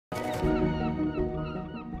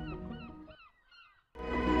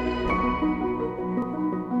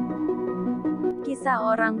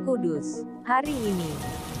Kisah orang kudus. Hari ini,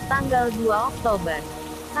 tanggal 2 Oktober.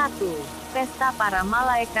 1. Pesta para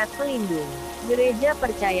malaikat pelindung. Gereja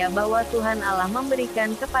percaya bahwa Tuhan Allah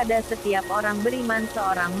memberikan kepada setiap orang beriman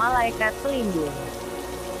seorang malaikat pelindung.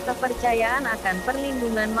 Kepercayaan akan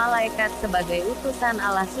perlindungan malaikat sebagai utusan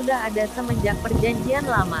Allah sudah ada semenjak Perjanjian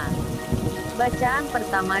Lama. Bacaan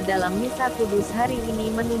pertama dalam Misa Kudus hari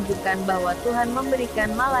ini menunjukkan bahwa Tuhan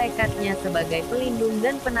memberikan malaikatnya sebagai pelindung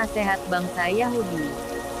dan penasehat bangsa Yahudi.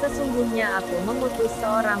 Sesungguhnya aku mengutus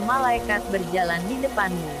seorang malaikat berjalan di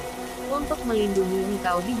depanmu, untuk melindungi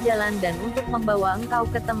engkau di jalan dan untuk membawa engkau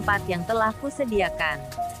ke tempat yang telah kusediakan.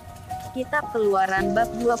 Kitab Keluaran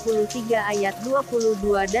bab 23 ayat 22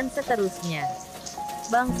 dan seterusnya.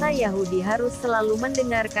 Bangsa Yahudi harus selalu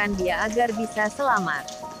mendengarkan Dia agar bisa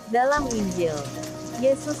selamat. Dalam Injil,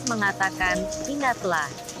 Yesus mengatakan,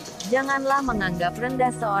 "Ingatlah, janganlah menganggap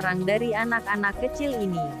rendah seorang dari anak-anak kecil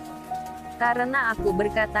ini. Karena aku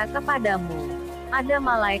berkata kepadamu, ada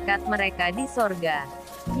malaikat mereka di sorga,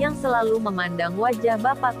 yang selalu memandang wajah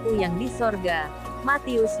Bapakku yang di sorga."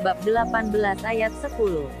 Matius bab 18 ayat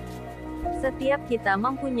 10. Setiap kita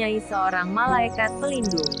mempunyai seorang malaikat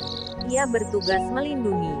pelindung. Ia bertugas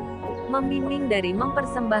melindungi, membimbing dari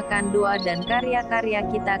mempersembahkan doa dan karya-karya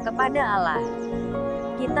kita kepada Allah.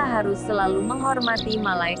 Kita harus selalu menghormati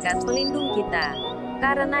malaikat pelindung kita,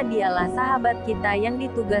 karena dialah sahabat kita yang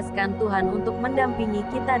ditugaskan Tuhan untuk mendampingi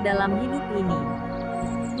kita dalam hidup ini.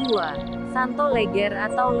 2. Santo Lutgar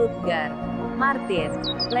atau Lutgar. Martir.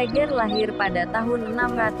 Lutgar lahir pada tahun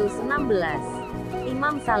 616.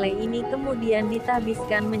 Imam Saleh ini kemudian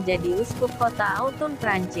ditahbiskan menjadi uskup kota Autun,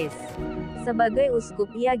 Prancis. Sebagai uskup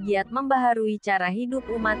ia giat membaharui cara hidup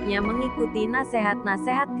umatnya mengikuti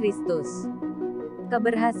nasihat-nasihat Kristus.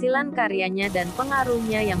 Keberhasilan karyanya dan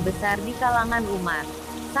pengaruhnya yang besar di kalangan umat,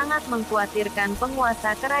 sangat mengkhawatirkan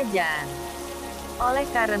penguasa kerajaan. Oleh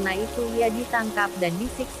karena itu ia ditangkap dan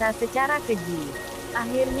disiksa secara keji.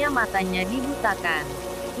 Akhirnya matanya dibutakan,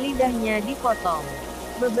 lidahnya dipotong.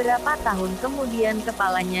 Beberapa tahun kemudian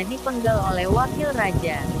kepalanya dipenggal oleh wakil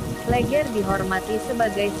raja. Lutgar dihormati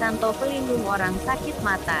sebagai Santo pelindung orang sakit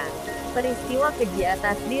mata. Peristiwa keji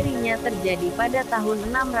atas dirinya terjadi pada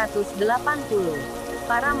tahun 680.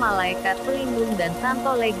 Para malaikat pelindung dan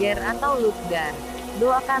Santo Lutgar atau Lutgar,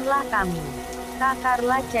 doakanlah kami.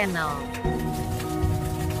 Carla Channel.